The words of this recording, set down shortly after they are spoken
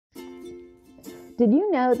Did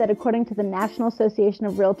you know that according to the National Association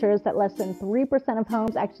of Realtors that less than 3% of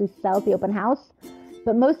homes actually sell at the open house?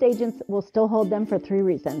 But most agents will still hold them for 3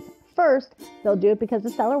 reasons. First, they'll do it because the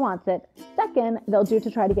seller wants it. Second, they'll do it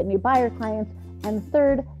to try to get new buyer clients. And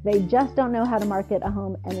third, they just don't know how to market a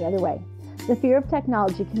home any other way. The fear of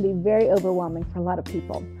technology can be very overwhelming for a lot of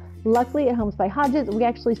people. Luckily, at Homes by Hodges, we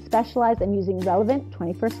actually specialize in using relevant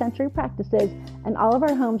 21st century practices, and all of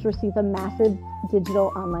our homes receive a massive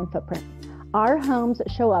digital online footprint. Our homes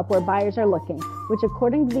show up where buyers are looking, which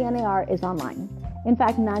according to the NAR is online. In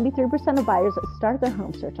fact, 93% of buyers start their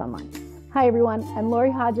home search online. Hi everyone, I'm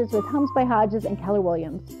Laurie Hodges with Homes by Hodges and Keller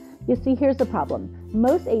Williams. You see, here's the problem.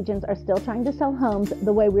 Most agents are still trying to sell homes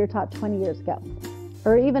the way we were taught 20 years ago,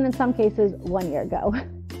 or even in some cases 1 year ago.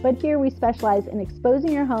 But here we specialize in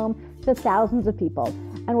exposing your home to thousands of people,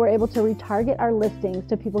 and we're able to retarget our listings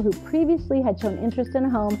to people who previously had shown interest in a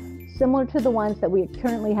home similar to the ones that we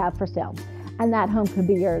currently have for sale, and that home could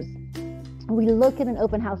be yours. We look at an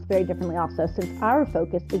open house very differently also, since our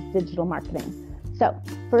focus is digital marketing. So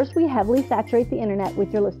first, we heavily saturate the internet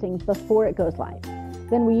with your listings before it goes live.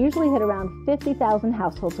 Then we usually hit around 50,000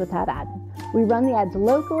 households with that ad. We run the ads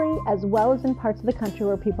locally as well as in parts of the country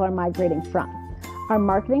where people are migrating from. Our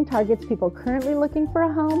marketing targets people currently looking for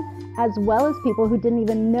a home, as well as people who didn't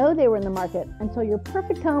even know they were in the market until your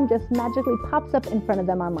perfect home just magically pops up in front of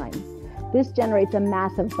them online. This generates a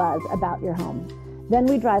massive buzz about your home. Then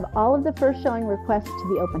we drive all of the first showing requests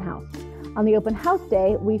to the open house. On the open house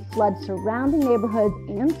day, we flood surrounding neighborhoods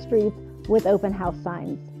and streets with open house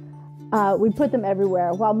signs. We put them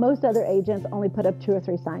everywhere, while most other agents only put up 2 or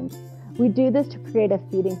 3 signs. We do this to create a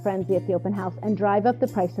feeding frenzy at the open house and drive up the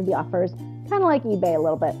price of the offers, kind of like eBay a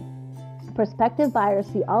little bit. Prospective buyers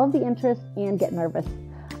see all of the interest and get nervous.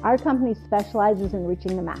 Our company specializes in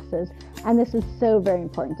reaching the masses, and this is so very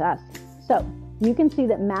important to us. So you can see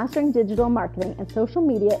that mastering digital marketing and social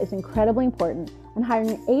media is incredibly important, and hiring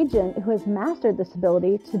an agent who has mastered this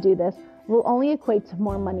ability to do this will only equate to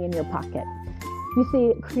more money in your pocket. You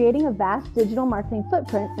see, creating a vast digital marketing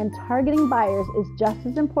footprint and targeting buyers is just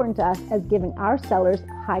as important to us as giving our sellers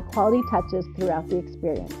high-quality touches throughout the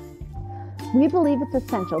experience. We believe it's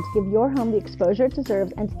essential to give your home the exposure it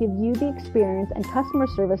deserves and to give you the experience and customer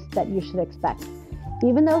service that you should expect.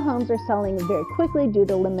 Even though homes are selling very quickly due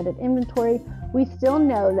to limited inventory, we still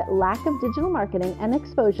know that lack of digital marketing and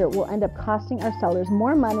exposure will end up costing our sellers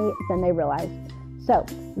more money than they realize. So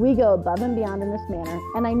we go above and beyond in this manner,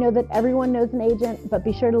 and I know that everyone knows an agent, but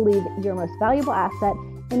be sure to leave your most valuable asset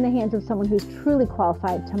in the hands of someone who's truly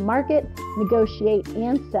qualified to market, negotiate,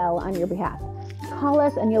 and sell on your behalf. Call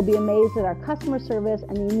us and you'll be amazed at our customer service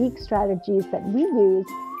and the unique strategies that we use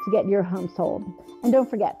to get your home sold. And don't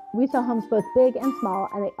forget, we sell homes both big and small,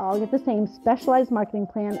 and they all get the same specialized marketing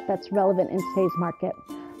plan that's relevant in today's market.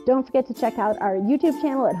 Don't forget to check out our YouTube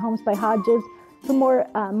channel at Homes by Hodges for more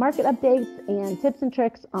market updates and tips and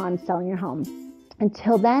tricks on selling your home.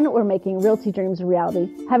 Until then, we're making realty dreams a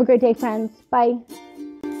reality. Have a great day, friends. Bye.